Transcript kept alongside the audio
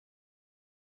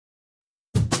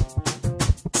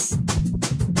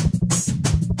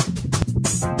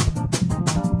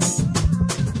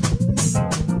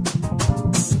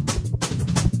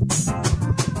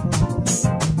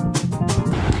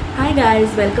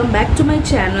guys, welcome back to my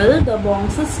channel, The Bong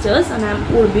Sisters, and I'm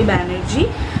Urbi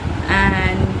Banerjee.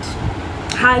 And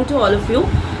hi to all of you.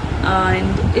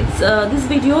 And it's this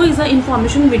video is an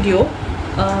information video.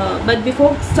 But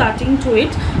before starting to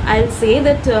it, I'll say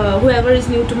that whoever is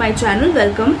new to my channel,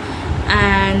 welcome.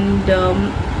 And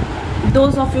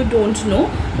those of you don't know,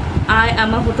 I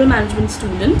am a hotel management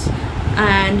student,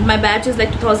 and my batch is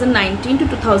like 2019 to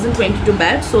 2022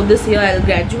 batch. So this year I'll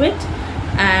graduate,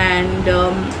 and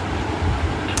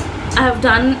I have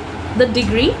done the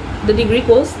degree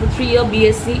course, the 3-year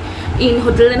BSc in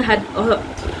hotel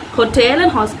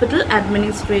and hospital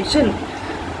administration.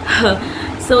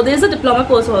 So there's a diploma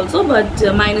course also,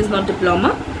 but mine is not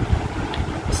diploma.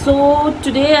 So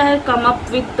today I have come up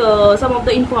with some of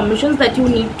the information that you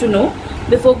need to know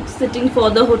before sitting for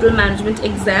the hotel management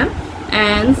exam,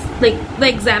 and like the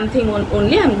exam thing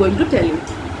only I'm going to tell you.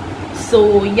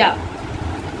 So yeah,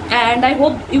 and I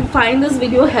hope you find this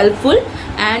video helpful.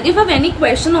 And if you have any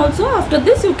question also after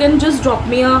this, you can just drop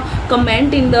me a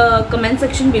comment in the comment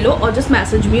section below, or just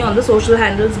message me on the social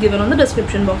handles given on the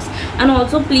description box. And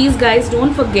also please guys,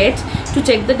 don't forget to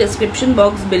check the description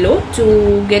box below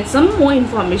to get some more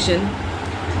information.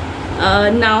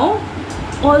 Now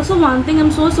also one thing,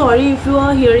 I'm so sorry if you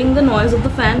are hearing the noise of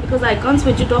the fan, because I can't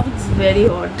switch it off, it's very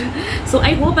hot. So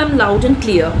I hope I'm loud and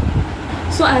clear.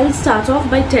 So I'll start off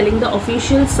by telling the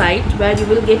official site where you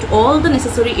will get all the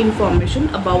necessary information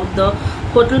about the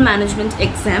hotel management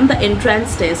exam, the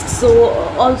entrance test. So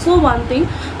also one thing,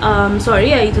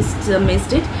 sorry I just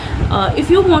missed it. If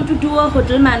you want to do a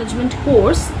hotel management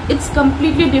course, it's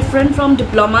completely different from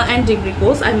diploma and degree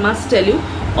course, I must tell you.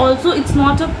 Also, it's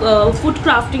not a food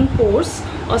crafting course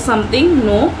or something,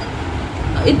 no.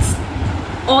 It's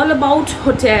all about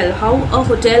hotel, how a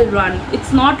hotel run.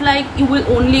 It's not like you will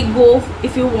only go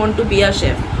if you want to be a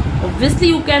chef. Obviously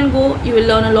you can go, you will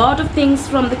learn a lot of things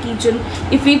from the kitchen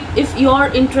if your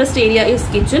interest area is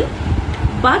kitchen.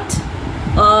 But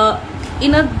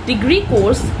in a degree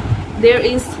course,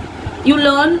 you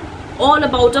learn all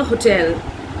about a hotel.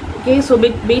 Okay, so be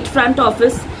it front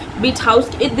office, be it house,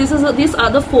 these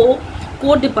are the 4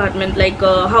 core departments, like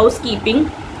housekeeping,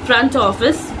 front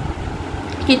office,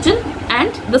 kitchen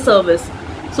and the service.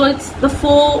 So it's the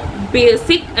 4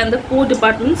 basic and the core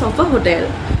departments of a hotel.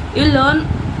 You learn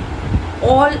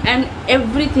all and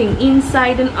everything,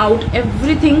 inside and out,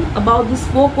 everything about these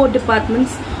 4 core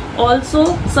departments.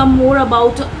 Also some more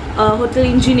about hotel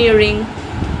engineering,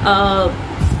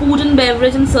 food and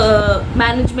beverage and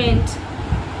management,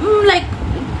 like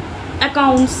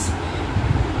accounts.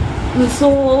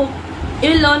 So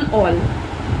you learn all.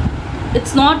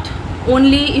 It's not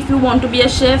only if you want to be a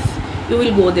chef you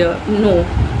will go there, no.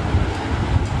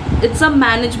 It's a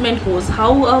management course,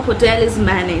 how a hotel is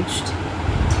managed.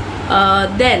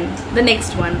 Then the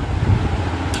next one,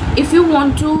 if you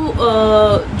want to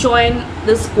join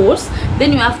this course,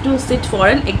 then you have to sit for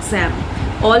an exam,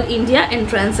 All India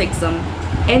Entrance Exam,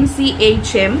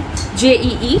 Nchmjee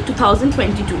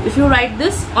 2022. If you write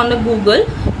this on the Google,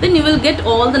 then you will get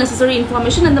all the necessary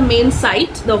information, and the main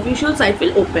site, the official site,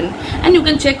 will open, and you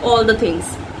can check all the things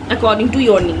according to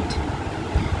your need.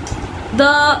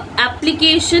 The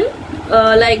application,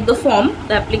 like the form,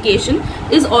 the application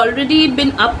is already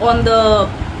been up on the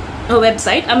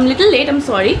website. I'm a little late, I'm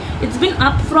sorry. It's been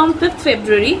up from 5th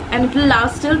February and it will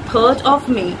last till 3rd of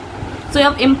May. So you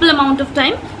have ample amount of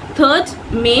time. 3rd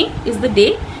May is the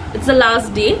day. It's the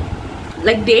last day,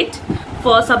 like date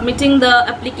for submitting the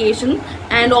application,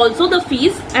 and also the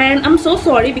fees. And I'm so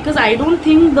sorry because I don't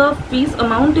think the fees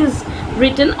amount is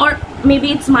written, or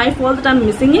maybe it's my fault that I'm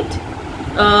missing it.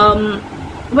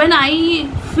 When I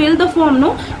filled the form,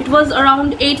 no, it was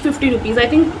around 850 rupees. I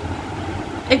think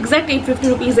exact 850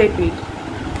 rupees I paid.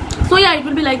 So yeah, it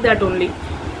will be like that only.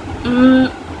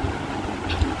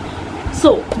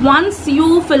 So once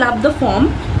you fill up the form,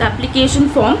 the application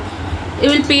form, you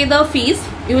will pay the fees.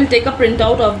 You will take a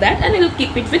printout of that and you will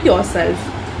keep it with yourself.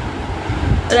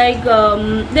 Like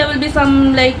there will be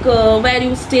some, like where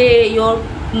you stay, your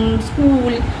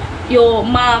school, your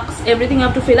marks, everything you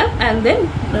have to fill up, and then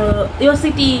your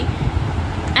city.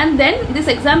 And then this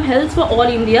exam helps for all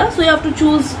India, so you have to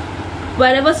choose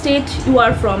wherever state you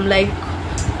are from. Like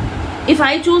if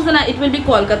I choose, then it will be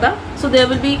Kolkata. So there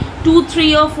will be 2,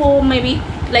 3 or 4 maybe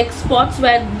like spots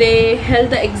where they held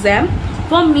the exam.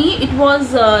 For me it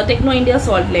was Techno India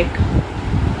Salt Lake.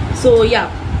 So yeah,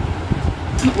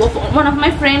 one of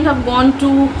my friends have gone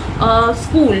to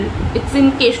school. It's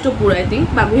in Keshtapur, I think,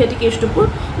 Baguhati Keshtapur,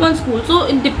 one school. So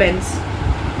it depends.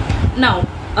 Now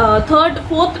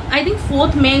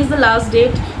 4th May is the last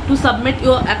date to submit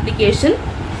your application,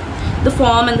 the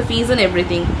form and the fees and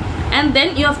everything. and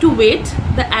then you have to wait.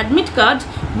 The admit card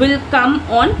will come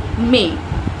on May.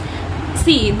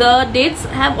 See, the dates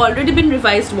have already been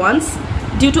revised once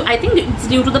due to, I think it's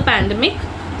due to the pandemic,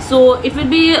 so it will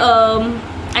be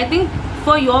I think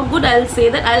for your good, I'll say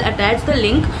that I'll attach the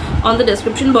link on the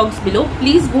description box below.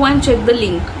 Please go and check the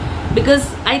link,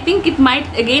 because I think it might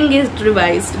again get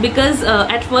revised, because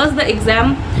at first the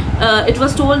exam, it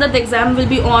was told that the exam will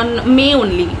be on May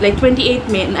only, like 28th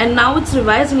May, and now it's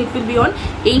revised and it will be on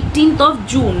 18th of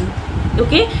June.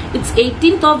 Okay, it's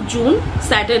 18th of June,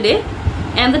 Saturday,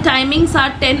 and the timings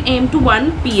are 10 AM to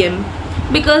 1 PM,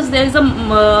 because there is a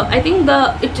I think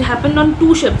it happened on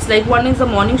 2 shifts, like one is the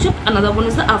morning shift, another one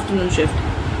is the afternoon shift.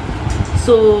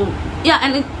 So yeah,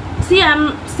 and see,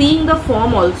 I'm seeing the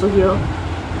form also here.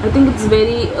 I think it's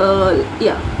very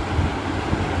yeah,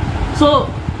 so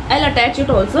I'll attach it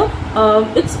also.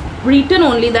 It's written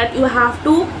only that you have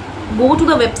to go to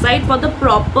the website for the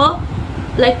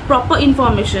proper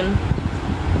information.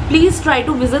 Please try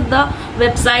to visit the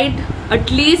website at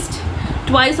least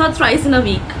twice or thrice in a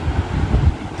week.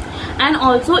 And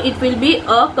also it will be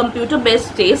a computer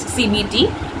based test, CBT,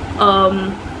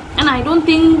 and I don't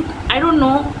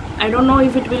know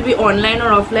if it will be online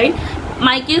or offline.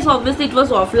 My case, obviously it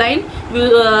was offline.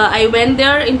 I went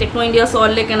there in Techno India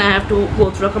Salt Lake and I have to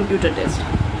go through a computer test.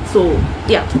 So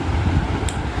yeah,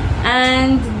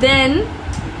 and then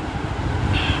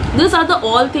these are the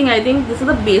all thing. I think this is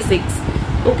the basics.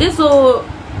 Okay, so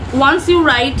once you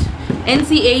write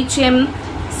NCHM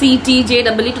CTJEE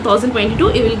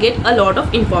 2022, you will get a lot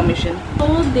of information.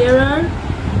 So there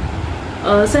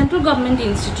are central government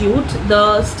institute,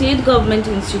 the state government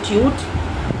institute,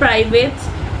 private,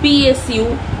 PSU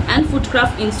and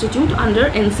Footcraft Institute under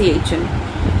NCHM.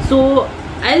 So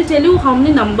I'll tell you how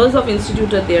many numbers of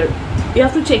institute are there. You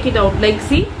have to check it out. Like,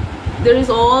 see, there is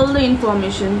all the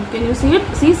information. Can you see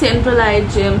it? See, central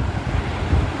IHM.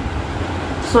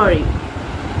 Sorry.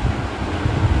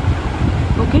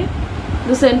 Okay,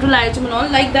 the central IHM and all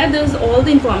like that. There is all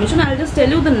the information. I'll just tell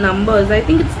you the numbers. I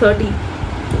think it's 30.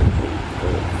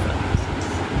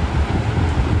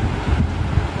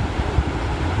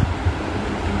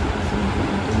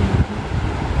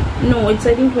 No, it's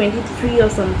I think 23 or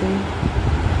something.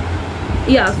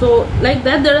 Yeah, so like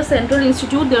that, there are central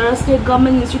institute, there are state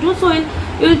government institute. So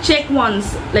you'll check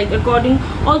once, like according.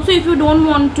 Also, if you don't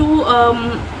want to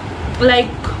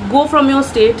like go from your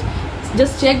state,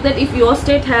 just check that if your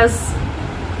state has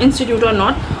institute or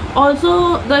not.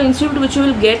 Also, the institute which you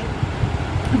will get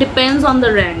depends on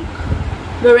the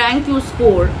rank you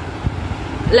score.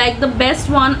 Like the best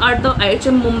one are the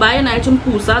IHM Mumbai and IHM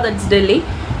Pusa, that's Delhi.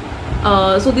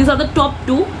 So these are the top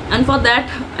 2, and for that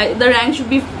the rank should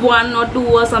be 1 or 2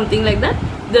 or something like that.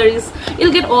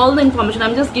 You'll get all the information.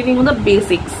 I'm just giving you the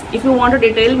basics. If you want a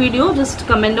detailed video, just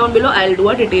comment down below. I'll do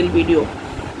a detailed video.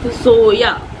 So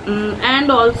yeah,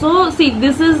 and also see,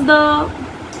 this is the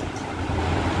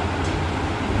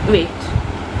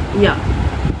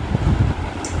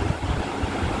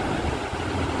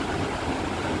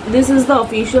this is the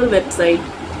official website.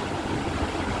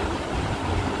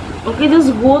 Okay,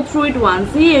 just go through it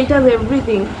once. See, it has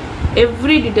everything,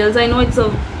 every details. I know it's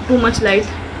too much light,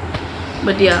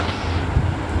 but yeah,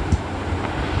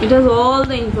 it has all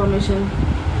the information,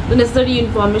 the necessary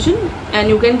information, and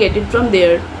you can get it from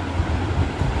there.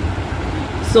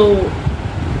 So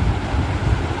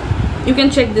you can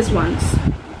check this once.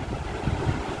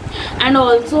 And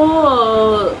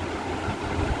also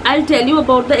I'll tell you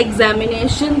about the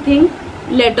examination thing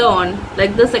later on.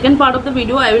 Like the second part of the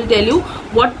video, I will tell you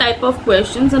what type of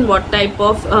questions and what type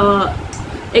of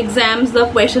exams, the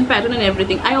question pattern and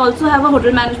everything. I also have a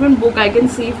hotel management book. I can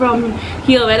see from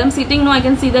here where I'm sitting now, I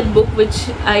can see that book which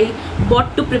I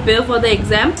bought to prepare for the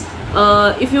exam.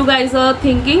 If you guys are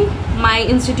thinking, my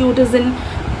institute is in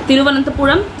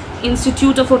Thiruvananthapuram,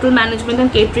 Institute of Hotel Management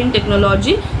and Catering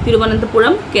Technology,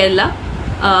 Thiruvananthapuram, Kerala.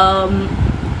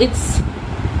 It's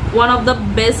one of the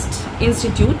best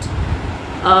institute.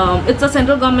 It's a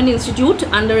central government institute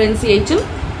under NCHM.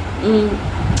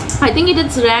 I think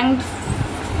it's ranked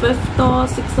 5th or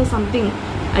 6th or something,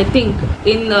 I think,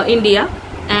 in India,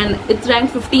 and it's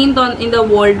ranked 15th in the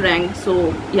world rank.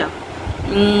 So yeah,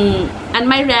 and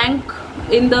my rank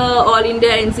in the All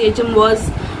India NCHM was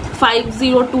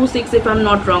 5026 if I'm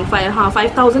not wrong,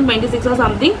 5026 or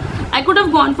something. I could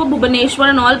have gone for Bhubaneswar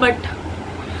and all, but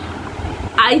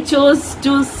I chose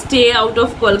to stay out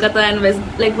of Kolkata and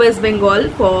West Bengal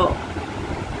for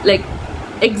like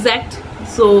exact.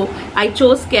 So I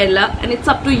chose Kerala, and it's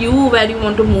up to you where you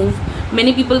want to move.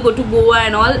 Many people go to Goa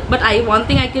and all, but one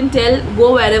thing I can tell,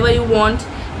 go wherever you want.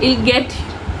 You'll get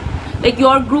like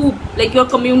your group, like your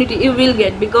community, you will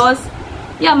get, because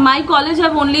Yeah, my college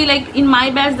have only, like in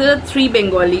my batch there are 3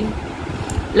 Bengali.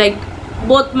 Like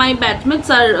both my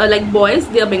batchmates are like boys,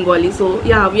 they are Bengali. So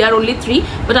yeah, we are only 3,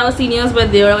 but our seniors were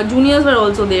there, our juniors were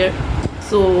also there.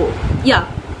 So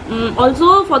yeah.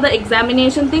 Also for the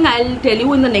examination thing, I'll tell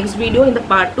you in the next video, in the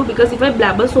part 2, because if I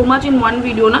blabber so much in one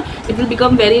video na, it will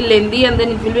become very lengthy and then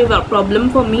it will be a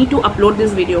problem for me to upload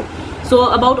this video.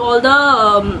 So about all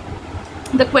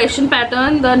the question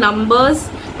pattern, the numbers,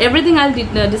 everything I'll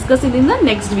discuss it in the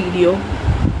next video.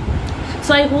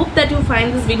 So I hope that you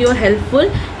find this video helpful,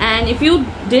 and if you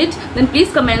did, then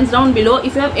please comments down below.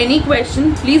 If you have any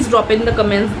question, please drop in the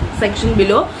comments section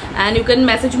below, and you can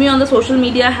message me on the social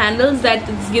media handles that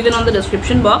is given on the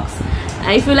description box.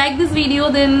 And if you like this video,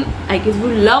 then if you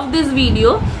love this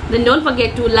video, then don't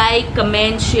forget to like,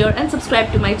 comment, share and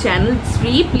subscribe to my channel. It's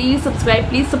free. Please subscribe,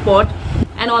 please support,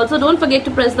 and also don't forget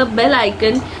to press the bell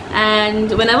icon,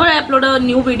 and whenever I upload a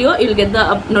new video, you'll get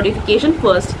the notification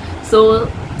first.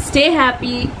 So stay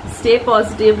happy, stay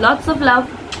positive, lots of love.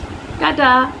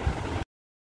 Tata.